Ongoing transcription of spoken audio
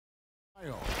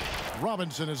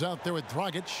Robinson is out there with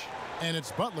Dragic, and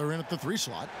it's Butler in at the 3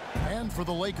 slot. And for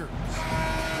the Lakers,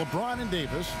 LeBron and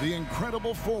Davis, the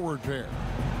incredible forward pair.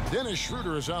 Dennis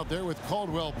Schroeder is out there with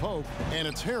Caldwell Pope, and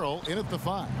it's Harrell in at the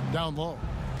 5, down low.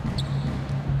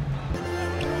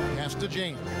 Pass to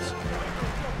James.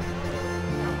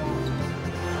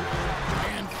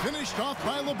 And finished off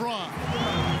by LeBron.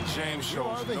 James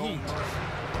shows the Heat.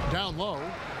 Down low.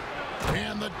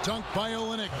 And the dunk by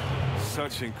Olynyk.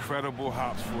 Such incredible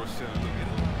hops for a center.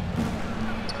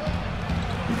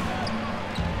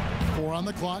 4 on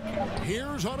the clock.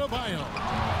 Here's Adebayo.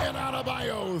 And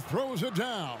Adebayo throws it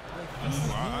down.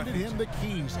 Handed him the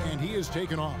keys, and he is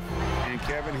taken off. And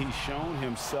Kevin, he's shown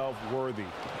himself worthy,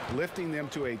 lifting them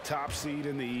to a top seed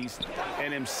in the East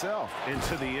and himself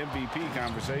into the MVP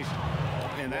conversation.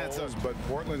 And that's us, but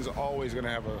Portland's always going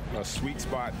to have a sweet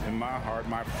spot in my heart.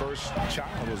 My first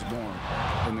child was born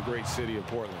in the great city of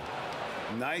Portland.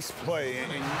 Nice play.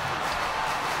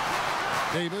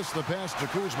 Davis, the pass to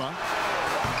Kuzma.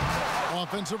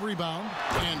 Offensive rebound,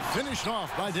 and finished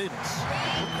off by Davis.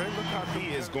 Okay, look how he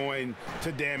is going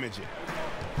to damage it.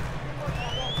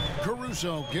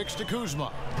 Caruso kicks to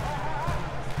Kuzma.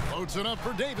 Loads it up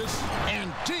for Davis,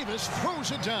 and Davis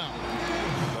throws it down.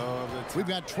 We've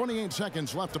got 28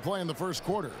 seconds left to play in the first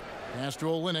quarter. Pass to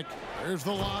Olynyk. There's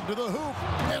the lob to the hoop,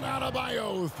 and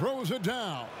Adebayo throws it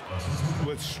down.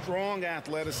 With strong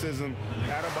athleticism,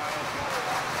 Adebayo.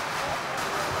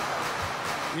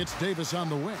 It's Davis on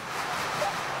the wing.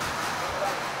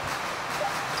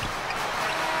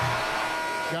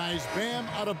 Guys, Bam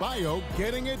Adebayo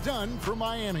getting it done for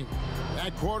Miami.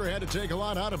 That quarter had to take a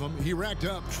lot out of him. He racked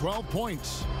up 12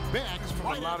 points. Back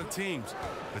for a lot of teams,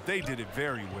 but they did it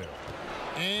very well.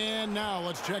 And now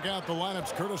let's check out the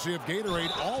lineups courtesy of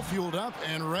Gatorade, all fueled up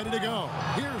and ready to go.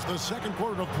 Here's the second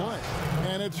quarter of play,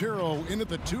 and it's Hero in at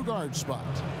the 2-guard spot.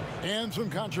 And some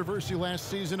controversy last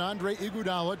season. Andre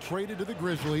Iguodala traded to the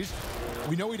Grizzlies.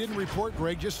 We know he didn't report,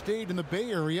 Greg, just stayed in the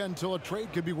Bay Area until a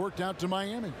trade could be worked out to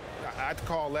Miami. I'd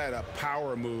call that a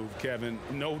power move, Kevin,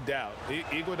 no doubt.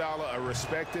 Iguodala, a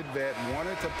respected vet,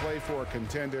 wanted to play for a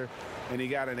contender, and he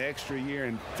got an extra year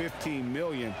and $15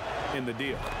 million in the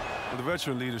deal. Well, the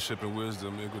veteran leadership and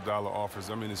wisdom Iguodala offers,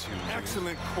 I mean, it's huge.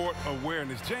 Excellent court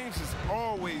awareness. James has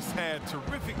always had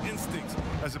terrific instincts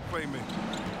as a playmaker.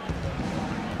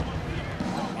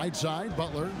 Right side,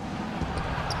 Butler.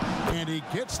 And he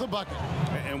gets the bucket.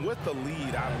 And with the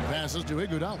lead out of passes to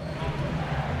Iguodala.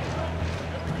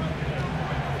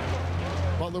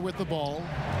 Butler with the ball.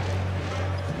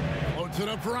 Loads it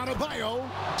up for Adebayo.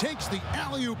 Takes the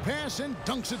alley-oop pass and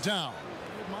dunks it down.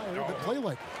 Play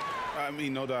like it. I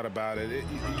mean, no doubt about it.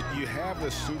 You have the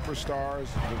superstars,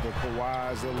 the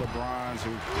Kawhis, the LeBrons,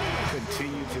 who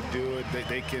continue to do it.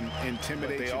 They can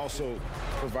intimidate. They also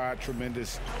provide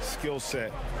tremendous skill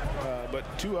set. But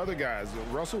 2 other guys,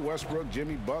 Russell Westbrook,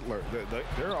 Jimmy Butler,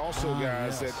 they're also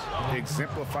guys that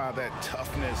exemplify that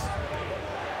toughness.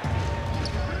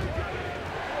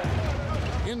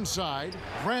 Inside,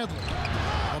 Bradley.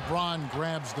 LeBron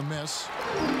grabs the miss.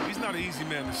 He's not an easy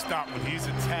man to stop when he's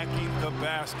attacking the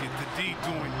basket. The D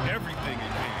doing everything he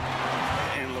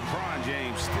can. And LeBron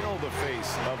James still the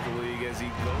face of the league as he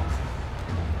goes.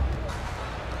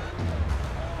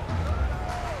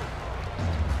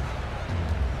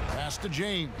 Pass to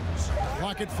James.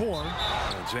 Clock at 4.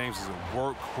 James is a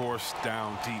workhorse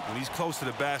down deep. When he's close to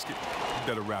the basket, you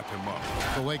better wrap him up.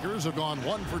 The Lakers have gone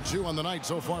 1 for 2 on the night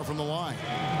so far from the line.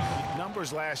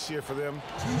 Numbers last year for them,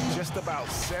 just about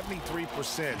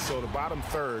 73%, so the bottom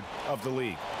third of the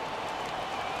league.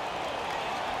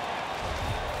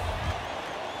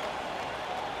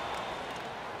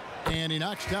 And he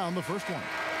knocks down the first one.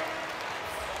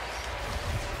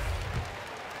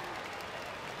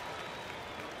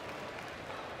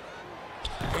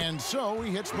 And so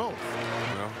he hits both.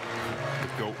 Well,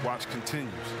 the watch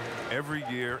continues. Every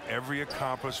year, every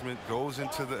accomplishment goes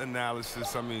into the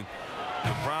analysis. I mean,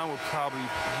 LeBron will probably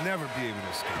never be able to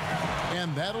escape.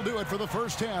 And that'll do it for the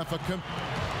first half.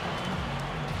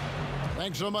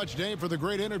 Thanks so much, Dave, for the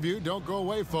great interview. Don't go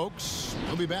away, folks.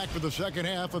 We'll be back for the second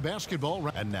half of basketball.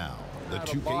 And now, the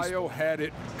 2K. Adebayo had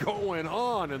it going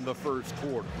on in the first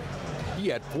quarter. He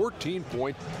had 14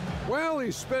 points. Well,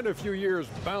 he spent a few years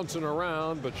bouncing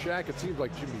around, but Shaq, it seems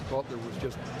like Jimmy Butler was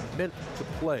just meant to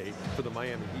play for the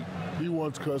Miami Heat. He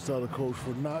once cussed out a coach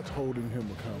for not holding him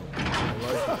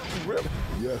accountable. Really?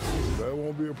 Yes, that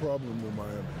won't be a problem in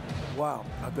Miami. Wow,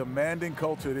 a demanding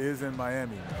culture it is in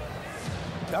Miami.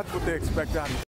 That's what they expect out of you.